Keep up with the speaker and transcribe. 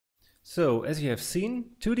So, as you have seen,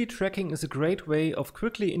 2D tracking is a great way of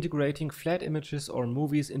quickly integrating flat images or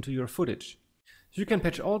movies into your footage. You can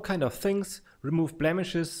patch all kind of things, remove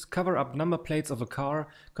blemishes, cover up number plates of a car,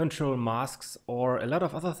 control masks or a lot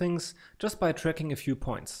of other things just by tracking a few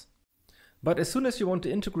points. But as soon as you want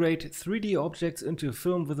to integrate 3D objects into a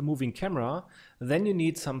film with a moving camera, then you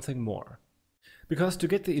need something more. Because to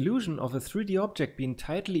get the illusion of a 3D object being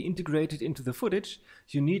tightly integrated into the footage,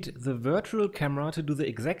 you need the virtual camera to do the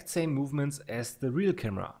exact same movements as the real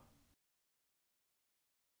camera.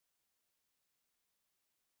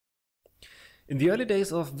 In the early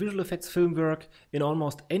days of visual effects film work, in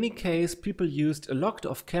almost any case people used a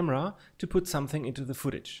locked-off camera to put something into the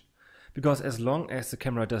footage. Because as long as the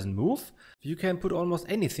camera doesn't move, you can put almost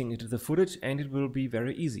anything into the footage and it will be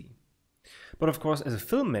very easy. But of course, as a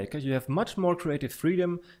filmmaker, you have much more creative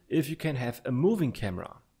freedom if you can have a moving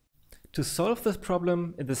camera. To solve this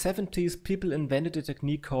problem, in the 70s people invented a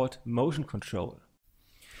technique called motion control.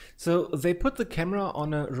 So they put the camera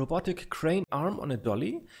on a robotic crane arm on a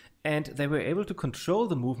dolly and they were able to control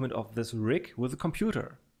the movement of this rig with a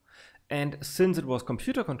computer. And since it was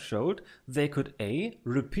computer controlled, they could A,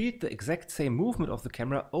 repeat the exact same movement of the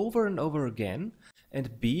camera over and over again,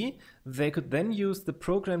 and B, they could then use the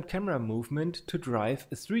programmed camera movement to drive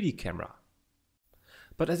a 3D camera.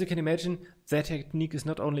 But as you can imagine, that technique is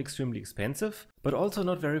not only extremely expensive, but also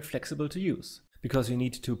not very flexible to use. Because you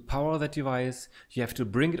need to power that device, you have to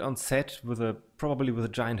bring it on set probably with a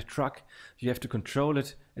giant truck, you have to control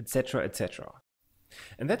it, etc, etc.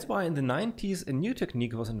 And that's why in the 90s a new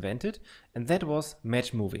technique was invented, and that was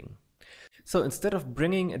match moving. So instead of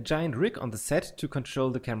bringing a giant rig on the set to control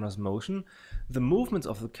the camera's motion, the movements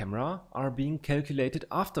of the camera are being calculated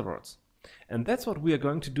afterwards. And that's what we are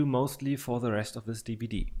going to do mostly for the rest of this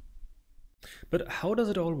DVD. But how does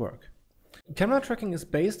it all work? Camera tracking is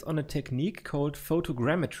based on a technique called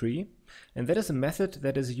photogrammetry, and that is a method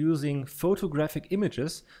that is using photographic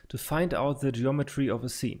images to find out the geometry of a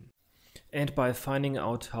scene. And by finding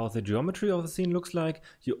out how the geometry of the scene looks like,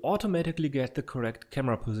 you automatically get the correct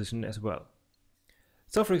camera position as well.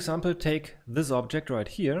 So for example, take this object right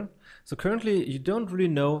here. So currently you don't really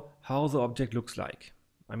know how the object looks like.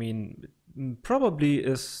 I mean, it probably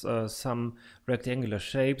is some rectangular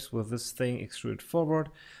shapes with this thing extruded forward,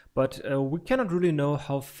 but we cannot really know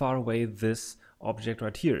how far away this object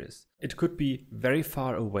right here is. It could be very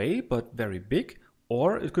far away but very big,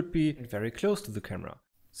 or it could be very close to the camera.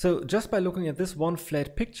 So just by looking at this one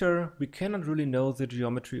flat picture, we cannot really know the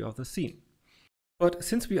geometry of the scene. But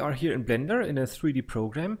since we are here in Blender in a 3D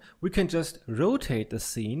program, we can just rotate the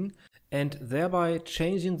scene and thereby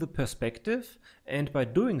changing the perspective, and by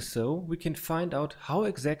doing so we can find out how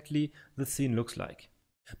exactly the scene looks like.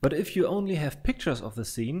 But if you only have pictures of the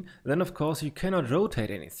scene, then of course you cannot rotate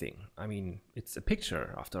anything. I mean, it's a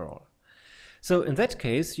picture after all. So in that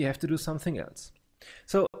case you have to do something else.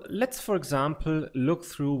 So let's, for example, look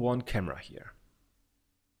through one camera here.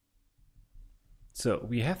 So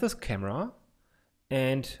we have this camera,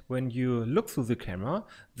 and when you look through the camera,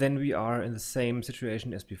 then we are in the same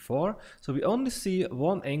situation as before. So we only see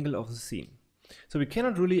one angle of the scene. So we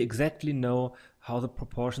cannot really exactly know how the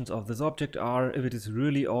proportions of this object are, if it is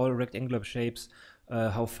really all rectangular shapes,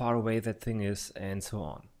 how far away that thing is, and so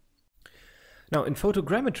on. Now in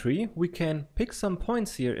photogrammetry we can pick some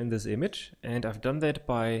points here in this image, and I've done that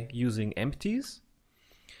by using empties.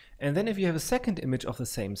 And then if you have a second image of the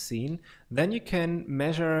same scene, then you can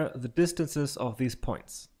measure the distances of these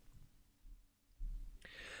points.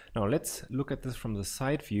 Now let's look at this from the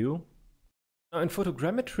side view. Now in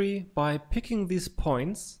photogrammetry, by picking these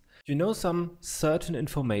points, you know some certain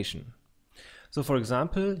information. So for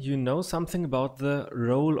example, you know something about the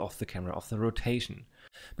roll of the camera, of the rotation.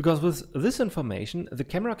 Because with this information, the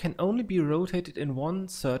camera can only be rotated in one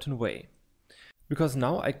certain way. Because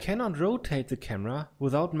now I cannot rotate the camera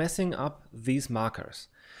without messing up these markers.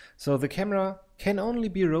 So the camera can only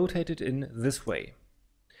be rotated in this way.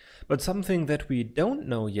 But something that we don't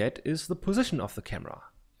know yet is the position of the camera,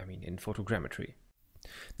 I mean in photogrammetry.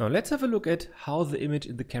 Now let's have a look at how the image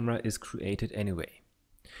in the camera is created anyway.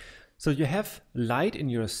 So you have light in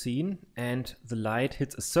your scene, and the light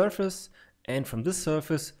hits a surface, and from this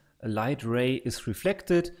surface a light ray is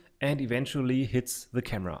reflected and eventually hits the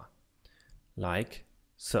camera. Like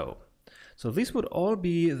so. So these would all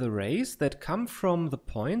be the rays that come from the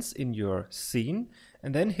points in your scene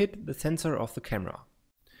and then hit the sensor of the camera.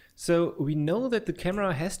 So we know that the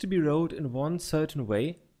camera has to be rolled in one certain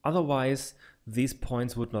way, otherwise these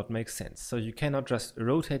points would not make sense. So you cannot just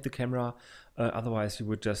rotate the camera, otherwise you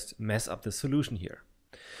would just mess up the solution here.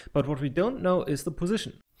 But what we don't know is the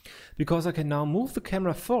position. because I can now move the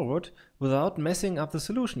camera forward without messing up the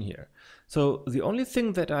solution here. So the only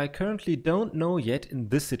thing that I currently don't know yet in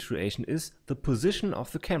this situation is the position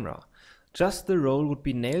of the camera. Just the roll would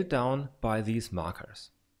be nailed down by these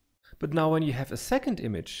markers. But now when you have a second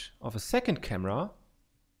image of a second camera,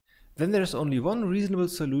 then there's only one reasonable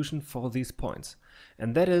solution for these points,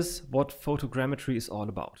 and that is what photogrammetry is all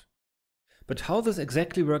about. But how this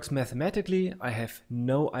exactly works mathematically, I have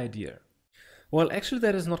no idea. Well, actually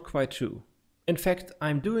that is not quite true. In fact,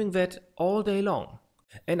 I'm doing that all day long.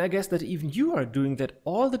 And I guess that even you are doing that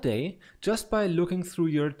all the day just by looking through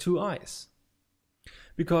your two eyes.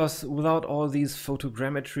 Because without all these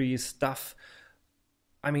photogrammetry stuff,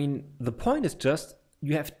 I mean, the point is just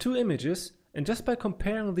you have two images, and just by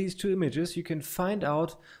comparing these two images you can find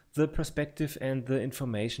out the perspective and the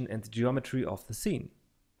information and the geometry of the scene.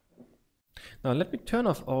 Now let me turn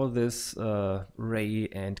off all this ray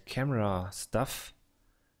and camera stuff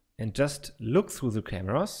and just look through the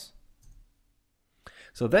cameras.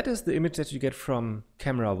 So that is the image that you get from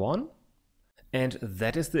camera 1, and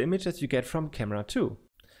that is the image that you get from camera 2.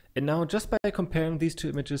 And now just by comparing these two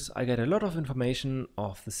images I get a lot of information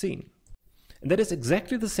of the scene. And that is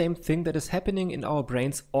exactly the same thing that is happening in our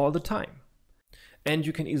brains all the time. And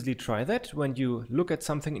you can easily try that when you look at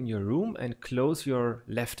something in your room and close your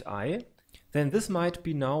left eye. Then this might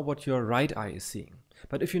be now what your right eye is seeing.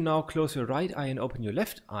 But if you now close your right eye and open your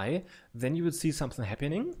left eye, then you would see something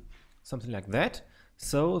happening, something like that.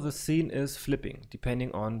 So the scene is flipping,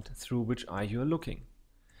 depending on through which eye you are looking.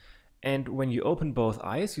 And when you open both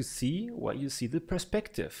eyes, you see the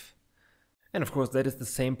perspective. And of course that is the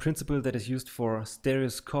same principle that is used for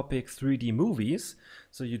stereoscopic 3D movies.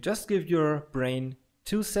 So you just give your brain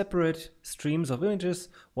two separate streams of images,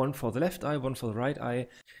 one for the left eye, one for the right eye,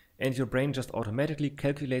 and your brain just automatically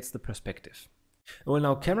calculates the perspective. Well,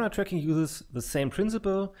 now camera tracking uses the same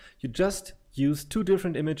principle. You just use two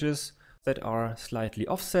different images that are slightly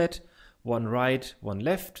offset, one right, one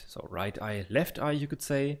left, so right eye, left eye you could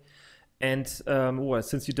say. And well,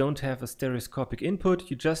 since you don't have a stereoscopic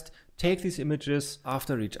input, you just take these images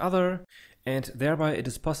after each other, and thereby it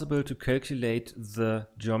is possible to calculate the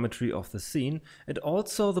geometry of the scene and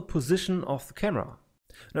also the position of the camera.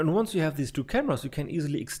 And once you have these two cameras, you can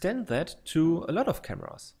easily extend that to a lot of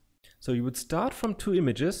cameras. So you would start from two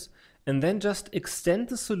images and then just extend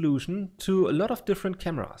the solution to a lot of different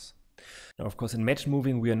cameras. Now, of course, in match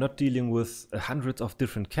moving, we are not dealing with hundreds of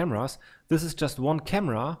different cameras. This is just one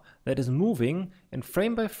camera that is moving and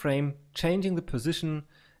frame by frame changing the position,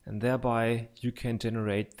 and thereby you can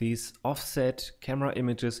generate these offset camera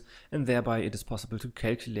images, and thereby it is possible to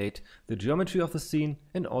calculate the geometry of the scene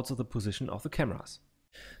and also the position of the cameras.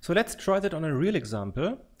 So let's try that on a real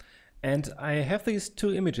example. And I have these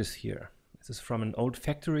two images here. This is from an old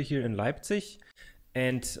factory here in Leipzig.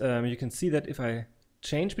 And you can see that if I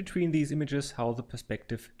change between these images, how the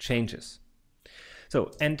perspective changes.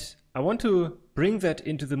 So, and I want to bring that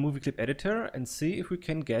into the movie clip editor and see if we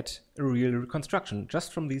can get a real reconstruction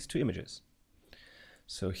just from these two images.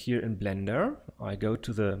 So here in Blender, I go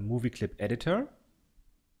to the movie clip editor,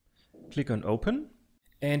 click on open.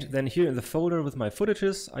 And then here in the folder with my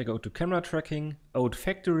footages, I go to camera tracking, old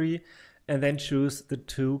factory, and then choose the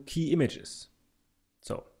two key images.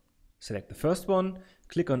 So select the first one,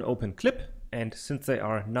 click on open clip, and since they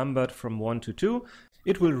are numbered from 1 to 2,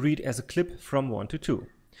 it will read as a clip from 1 to 2.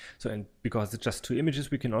 So, and because it's just two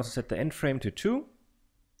images, we can also set the end frame to 2.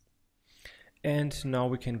 And now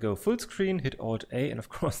we can go full screen, hit Alt A, and of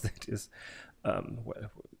course that is,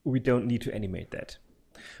 well, we don't need to animate that.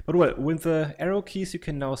 But well, with the arrow keys you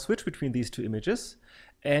can now switch between these two images,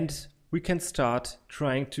 and we can start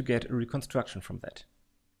trying to get a reconstruction from that.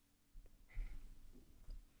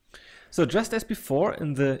 So just as before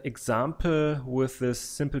in the example with this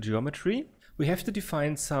simple geometry, we have to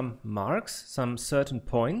define some marks, some certain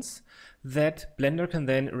points that Blender can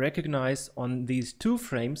then recognize on these two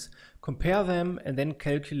frames, compare them, and then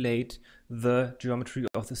calculate the geometry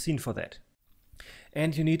of the scene for that.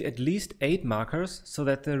 And you need at least 8 markers so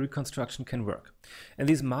that the reconstruction can work. And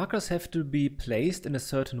these markers have to be placed in a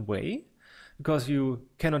certain way, because you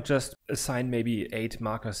cannot just assign maybe 8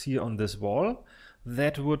 markers here on this wall.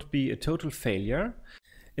 That would be a total failure.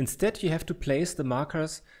 Instead, you have to place the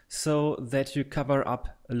markers so that you cover up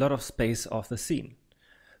a lot of space of the scene.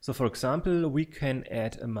 So for example, we can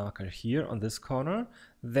add a marker here on this corner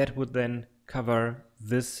that would then cover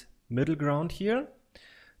this middle ground here.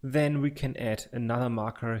 Then we can add another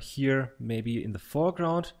marker here, maybe in the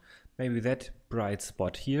foreground, maybe that bright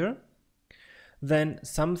spot here. Then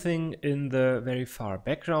something in the very far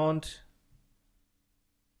background,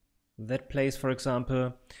 that place for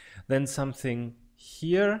example. Then something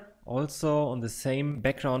here also on the same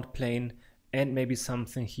background plane, and maybe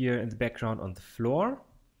something here in the background on the floor.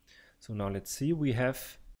 So now let's see, we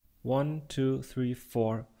have 1, 2, 3,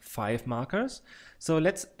 4, 5 markers. So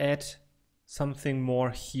let's add something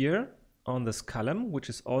more here on this column, which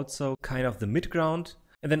is also kind of the midground,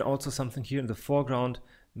 and then also something here in the foreground,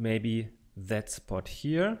 maybe that spot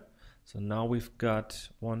here. So now we've got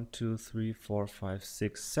 1, 2, 3, 4, 5,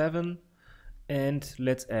 6, 7, and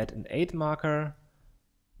let's add an 8 marker,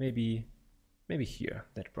 maybe here,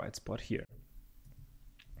 that bright spot here.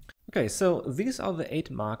 Okay, so these are the 8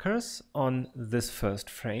 markers on this first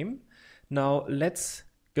frame. Now let's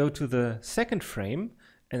go to the second frame,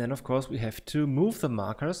 and then of course we have to move the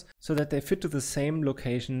markers so that they fit to the same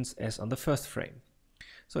locations as on the first frame.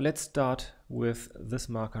 So let's start with this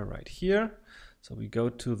marker right here. So we go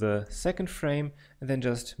to the second frame and then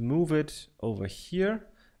just move it over here,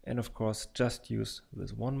 and of course just use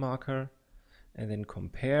this one marker and then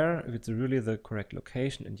compare if it's really the correct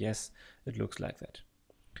location, and yes, it looks like that.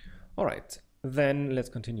 All right, then let's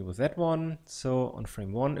continue with that one. So on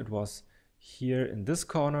frame 1 it was here in this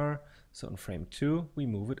corner, so on frame 2 we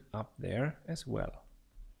move it up there as well.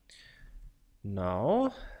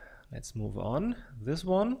 Now let's move on. This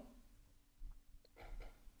one,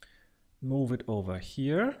 move it over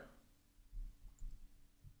here,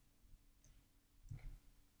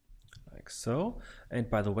 like so. And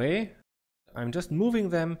by the way, I'm just moving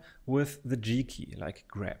them with the G key, like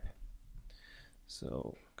grab.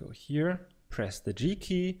 So go here, press the G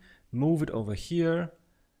key, move it over here,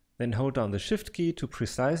 then hold down the Shift key to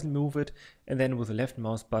precisely move it, and then with the left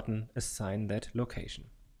mouse button assign that location.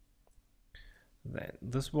 Then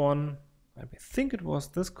this one, I think it was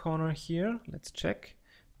this corner here. Let's check.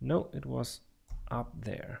 No, it was up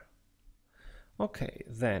there. Okay,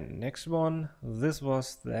 then next one, this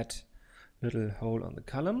was that little hole on the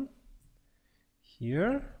column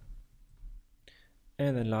here.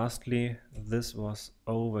 And then lastly, this was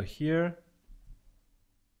over here.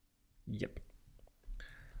 Yep.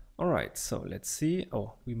 All right, so let's see.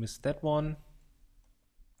 Oh, we missed that one.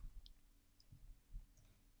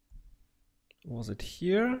 Was it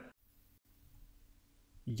here?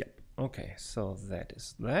 Yep. Okay, so that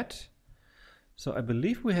is that. So I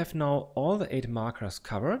believe we have now all the 8 markers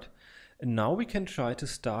covered, and now we can try to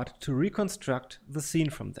start to reconstruct the scene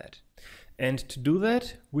from that. And to do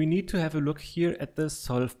that, we need to have a look here at the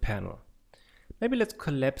Solve panel. Maybe let's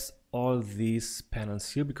collapse all these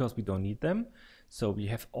panels here because we don't need them. So we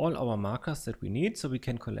have all our markers that we need, so we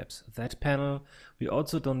can collapse that panel. We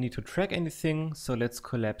also don't need to track anything, so let's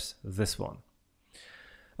collapse this one.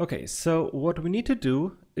 Okay, so what we need to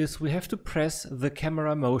do is we have to press the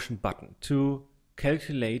camera motion button to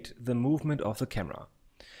calculate the movement of the camera.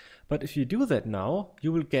 But if you do that now,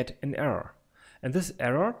 you will get an error. And this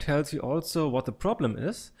error tells you also what the problem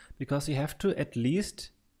is, because you have to at least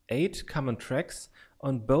 8 common tracks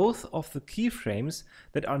on both of the keyframes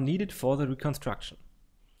that are needed for the reconstruction.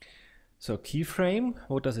 So keyframe,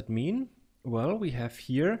 what does it mean? Well, we have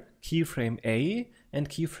here keyframe A and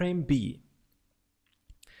keyframe B.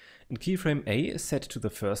 And keyframe A is set to the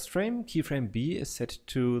first frame, keyframe B is set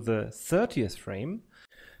to the 30th frame.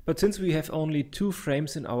 But since we have only 2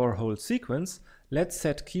 frames in our whole sequence, let's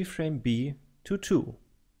set keyframe B to 2.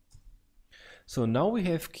 So now we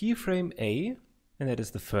have keyframe A, and that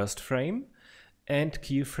is the first frame, and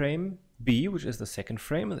keyframe B, which is the second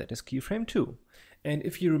frame, and that is keyframe 2. And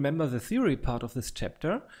if you remember the theory part of this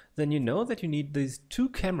chapter, then you know that you need these 2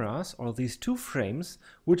 cameras or these 2 frames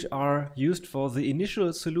which are used for the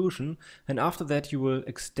initial solution, and after that you will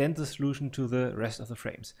extend the solution to the rest of the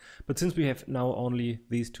frames. But since we have now only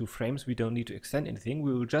these 2 frames, we don't need to extend anything.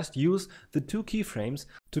 We will just use the 2 keyframes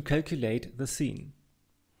to calculate the scene.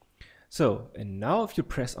 So, and now if you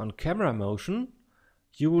press on camera motion,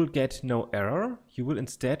 you will get no error. You will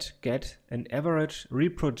instead get an average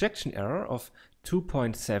reprojection error of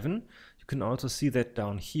 2.7. You can also see that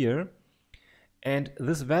down here. And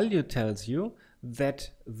this value tells you that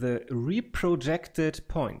the reprojected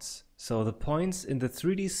points, so the points in the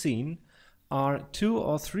 3D scene, are 2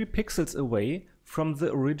 or 3 pixels away from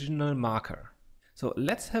the original marker. So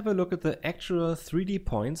let's have a look at the actual 3D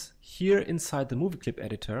points here inside the movie clip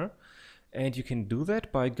editor. And you can do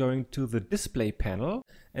that by going to the display panel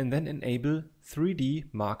and then enable 3D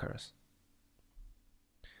markers.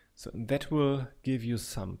 So that will give you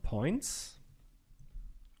some points.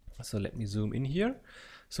 So let me zoom in here.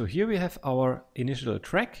 So here we have our initial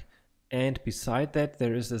track, and beside that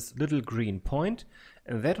there is this little green point,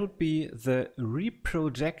 and that would be the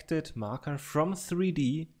reprojected marker from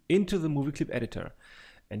 3D into the movie clip editor.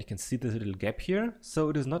 And you can see this little gap here, so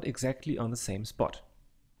it is not exactly on the same spot.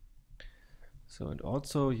 So, and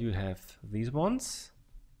also you have these ones.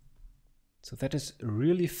 So that is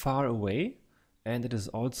really far away, and it is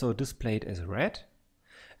also displayed as red.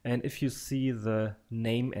 And if you see the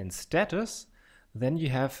name and status, then you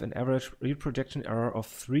have an average reprojection error of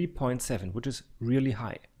 3.7, which is really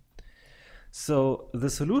high. So the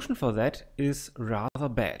solution for that is rather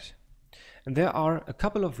bad. And there are a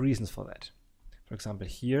couple of reasons for that. For example,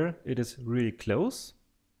 here it is really close.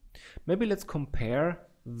 Maybe let's compare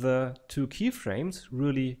the two keyframes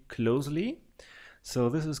really closely. So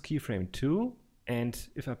this is keyframe 2, and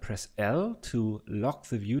if I press L to lock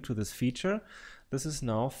the view to this feature, this is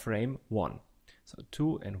now frame 1. So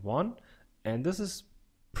 2 and 1, and this is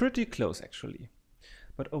pretty close actually.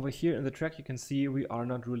 But over here in the track you can see we are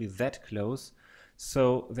not really that close,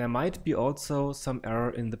 so there might be also some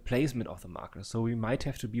error in the placement of the marker, so we might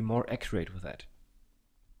have to be more accurate with that.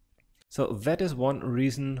 So that is one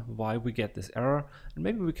reason why we get this error, and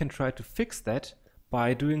maybe we can try to fix that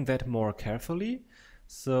by doing that more carefully.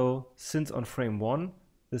 So since on frame 1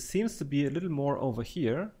 this seems to be a little more over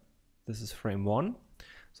here, this is frame 1,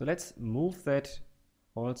 so let's move that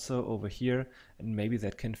also over here, and maybe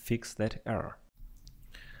that can fix that error.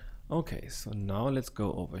 Okay, so now let's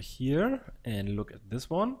go over here and look at this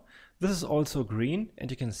one. This is also green,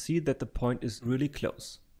 and you can see that the point is really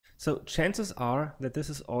close. So chances are that this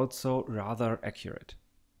is also rather accurate.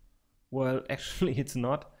 Well, actually it's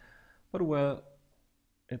not, but well,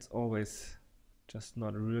 it's always just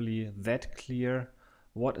not really that clear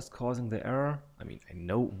what is causing the error. I mean, I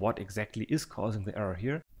know what exactly is causing the error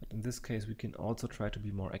here, but in this case we can also try to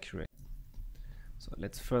be more accurate. So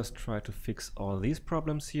let's first try to fix all these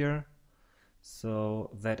problems here.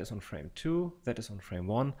 So that is on frame 2, that is on frame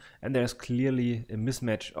 1, and there's clearly a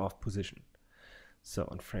mismatch of position. So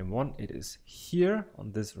on frame 1 it is here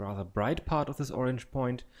on this rather bright part of this orange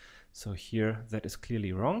point. So here that is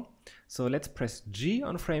clearly wrong. So let's press G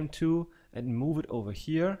on frame 2 and move it over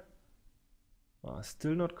here.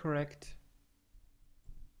 Still not correct.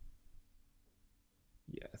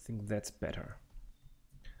 Yeah, I think that's better.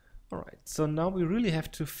 Alright, so now we really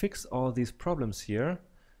have to fix all these problems here.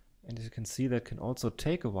 And as you can see, that can also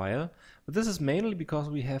take a while. But this is mainly because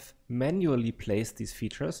we have manually placed these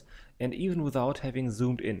features, and even without having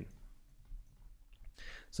zoomed in.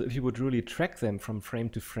 So if you would really track them from frame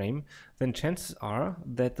to frame, then chances are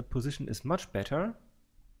that the position is much better,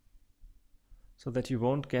 so that you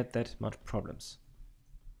won't get that much problems.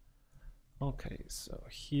 Okay, so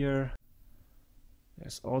here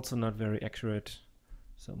there's also not very accurate,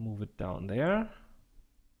 so move it down there.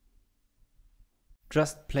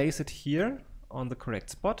 Just place it here on the correct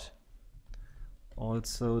spot.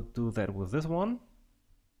 Also do that with this one.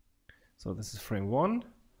 So this is frame 1,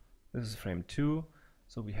 this is frame 2,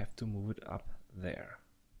 so we have to move it up there,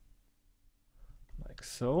 like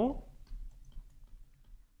so.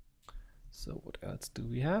 So what else do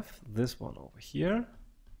we have? This one over here.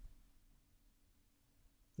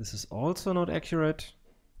 This is also not accurate.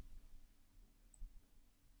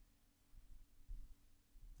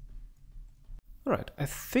 Alright, I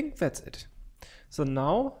think that's it. So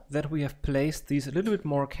now that we have placed these a little bit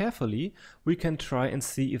more carefully, we can try and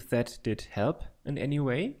see if that did help in any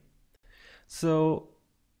way. So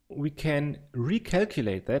we can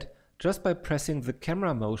recalculate that just by pressing the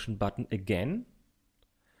camera motion button again.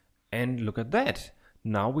 And look at that.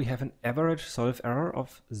 Now we have an average solve error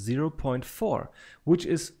of 0.4, which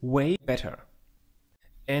is way better.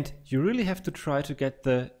 And you really have to try to get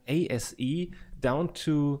the ASE down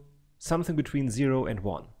to something between 0 and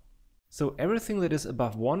 1. So everything that is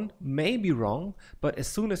above 1 may be wrong, but as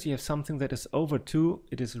soon as you have something that is over 2,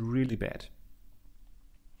 it is really bad.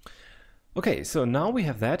 Okay, so now we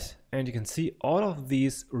have that, and you can see all of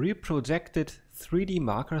these reprojected 3D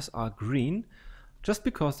markers are green, just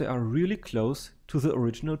because they are really close to the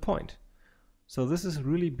original point. So this is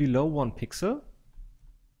really below 1 pixel.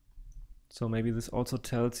 So maybe this also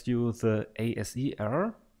tells you the ASE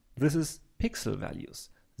error. This is pixel values.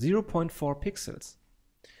 0.4 pixels.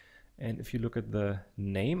 And if you look at the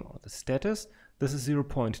name or the status, this is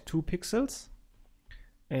 0.2 pixels.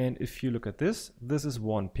 And if you look at this, this is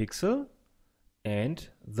 1 pixel and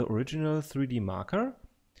the original 3D marker.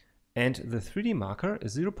 And the 3D marker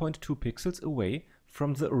is 0.2 pixels away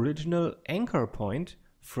from the original anchor point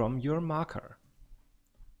from your marker.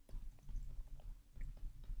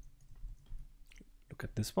 Look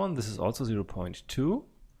at this one, this is also 0.2.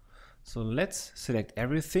 So let's select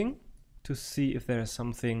everything to see if there is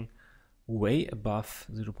something way above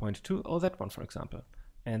 0.2. Oh, that one, for example,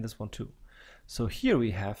 and this one too. So here we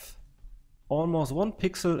have almost 1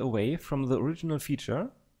 pixel away from the original feature.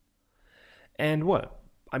 And well,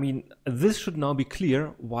 I mean, this should now be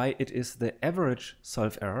clear why it is the average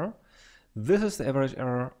solve error. This is the average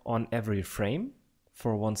error on every frame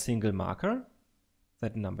for one single marker,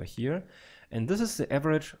 that number here. And this is the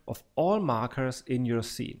average of all markers in your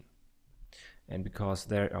scene. And because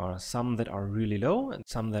there are some that are really low and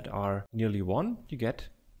some that are nearly 1, you get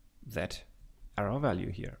that error value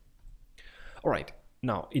here. All right,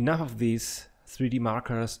 now enough of these 3D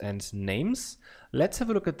markers and names. Let's have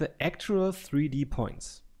a look at the actual 3D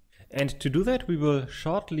points. And to do that, we will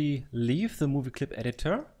shortly leave the movie clip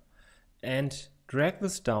editor and drag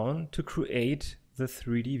this down to create the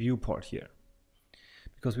 3D viewport here.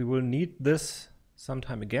 Because we will need this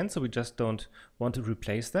sometime again, so we just don't want to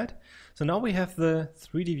replace that. So now we have the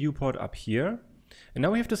 3D viewport up here, and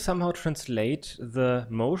now we have to somehow translate the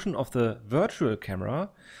motion of the virtual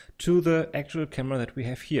camera to the actual camera that we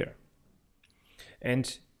have here.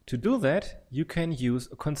 And to do that, you can use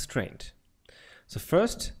a constraint. So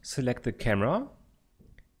first select the camera,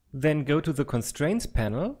 then go to the constraints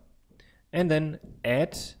panel, and then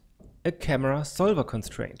add a camera solver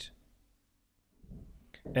constraint.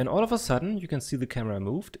 And all of a sudden you can see the camera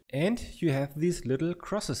moved and you have these little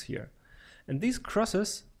crosses here. And these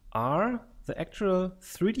crosses are the actual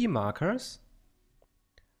 3D markers,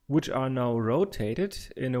 which are now rotated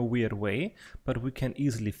in a weird way, but we can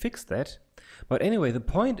easily fix that. But anyway, the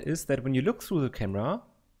point is that when you look through the camera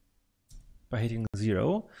by hitting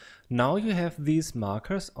 0, now you have these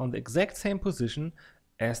markers on the exact same position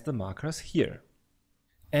as the markers here.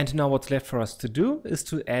 And now what's left for us to do is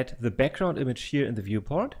to add the background image here in the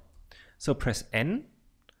viewport. So press N,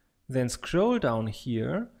 then scroll down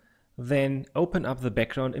here, then open up the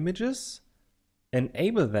background images,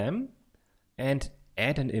 enable them, and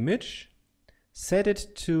add an image, set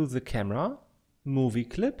it to the camera, movie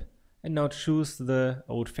clip, and now choose the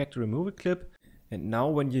old factory movie clip. And now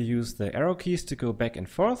when you use the arrow keys to go back and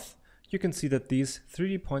forth, you can see that these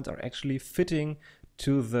 3D points are actually fitting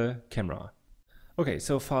to the camera. Okay,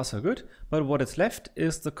 so far so good, but what is left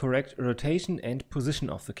is the correct rotation and position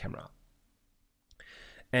of the camera.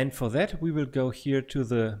 And for that we will go here to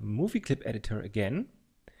the movie clip editor again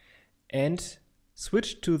and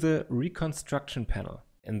switch to the reconstruction panel.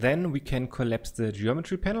 And then we can collapse the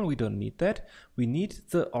geometry panel, we don't need that. We need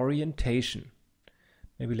the orientation.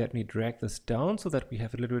 Maybe let me drag this down so that we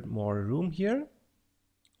have a little bit more room here,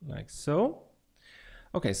 like so.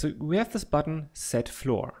 Okay, so we have this button set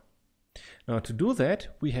floor. Now to do that,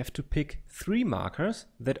 we have to pick 3 markers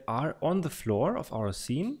that are on the floor of our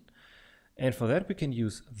scene. And for that we can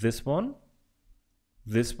use this one,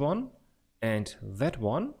 and that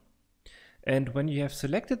one. And when you have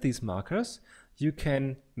selected these markers, you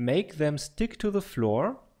can make them stick to the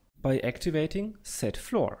floor by activating set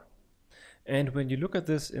floor. And when you look at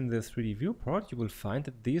this in the 3D viewport, you will find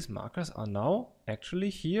that these markers are now actually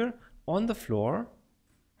here on the floor.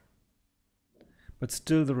 But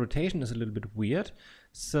still the rotation is a little bit weird,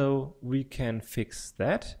 so we can fix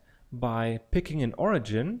that by picking an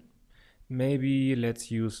origin. Maybe let's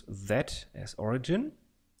use that as origin,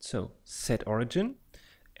 so set origin,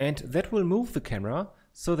 and that will move the camera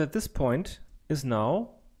so that this point is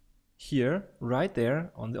now here, right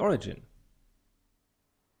there on the origin.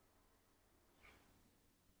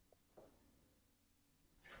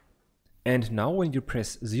 And now when you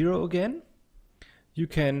press 0 again, you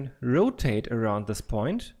can rotate around this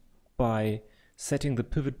point by setting the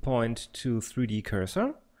pivot point to 3D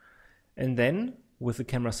cursor, and then with the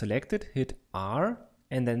camera selected, hit R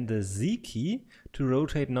and then the Z key to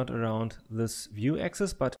rotate not around this view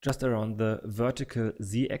axis but just around the vertical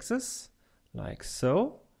Z axis, like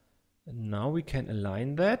so. And now we can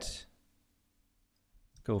align that,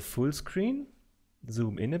 go full screen,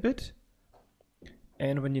 zoom in a bit,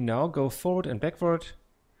 and when you now go forward and backward,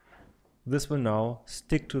 this will now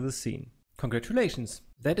stick to the scene. Congratulations!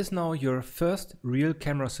 That is now your first real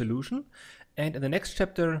camera solution, and in the next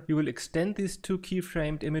chapter you will extend these 2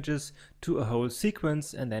 keyframed images to a whole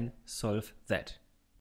sequence and then solve that.